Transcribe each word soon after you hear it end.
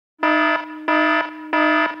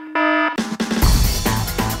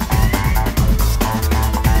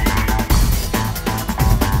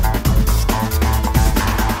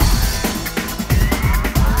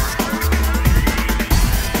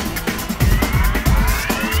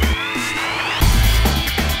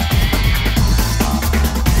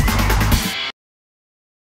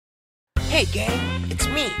Hey gang, it's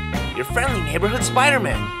me, your friendly neighborhood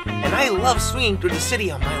Spider-Man, and I love swinging through the city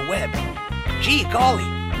on my web. Gee golly,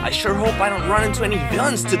 I sure hope I don't run into any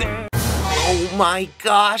villains today. Oh my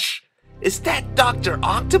gosh, is that Dr.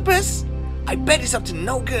 Octopus? I bet he's up to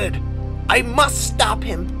no good. I must stop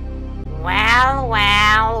him. Well,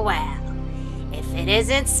 well, well, if it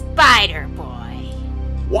isn't Spider-Boy.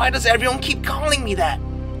 Why does everyone keep calling me that?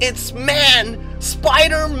 It's Man!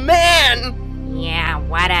 Spider-Man! Yeah,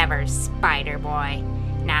 whatever, Spider-Boy.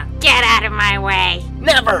 Now get out of my way!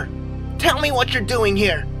 Never! Tell me what you're doing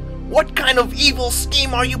here. What kind of evil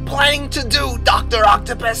scheme are you planning to do, Dr.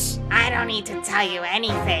 Octopus? I don't need to tell you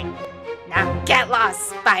anything. Now get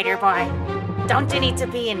lost, Spider-Boy. Don't you need to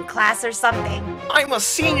be in class or something? I'm a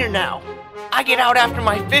senior now. I get out after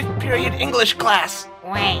my 5th period English class.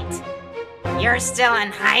 Wait, you're still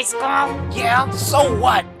in high school? Yeah, so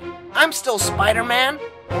what? I'm still Spider-Man.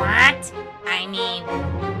 What? I mean,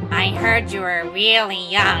 I heard you were really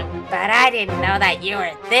young, but I didn't know that you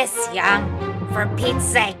were this young. For Pete's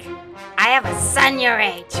sake, I have a son your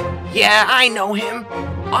age. Yeah, I know him.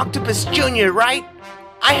 Octopus Jr., right?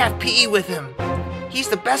 I have PE with him. He's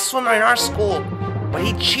the best swimmer in our school, but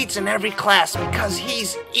he cheats in every class because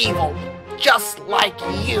he's evil, just like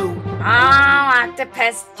you. Oh,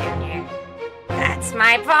 Octopus Jr. That's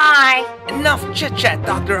my boy. Enough chit-chat,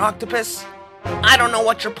 Dr. Octopus. I don't know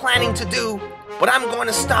what you're planning to do, but I'm going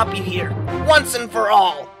to stop you here, once and for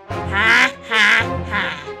all. Ha ha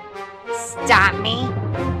ha. Stop me?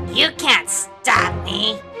 You can't stop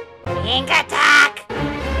me. Ink attack!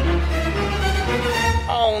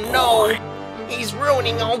 Oh no! He's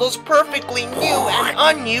ruining all those perfectly new and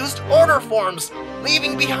unused order forms,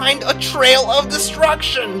 leaving behind a trail of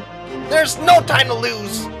destruction. There's no time to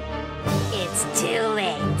lose. It's too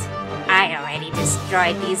late. I already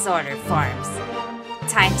destroyed these order forms.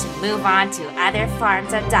 Time to move on to other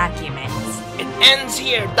forms of documents. It ends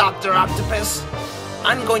here, Dr. Octopus.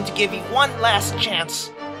 I'm going to give you one last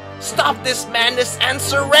chance. Stop this madness and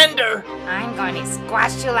surrender! I'm going to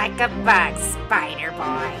squash you like a bug,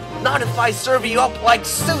 Spider-Boy. Not if I serve you up like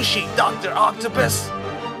sushi, Dr. Octopus.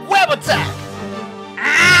 Web attack!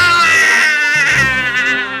 Ah!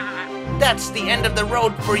 That's the end of the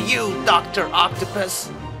road for you, Dr.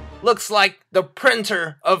 Octopus. Looks like the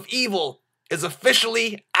printer of evil is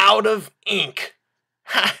officially out of ink.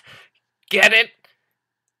 Ha! Get it?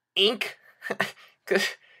 Ink? 'Cause,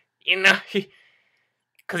 you know,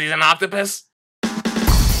 'cause he's an octopus?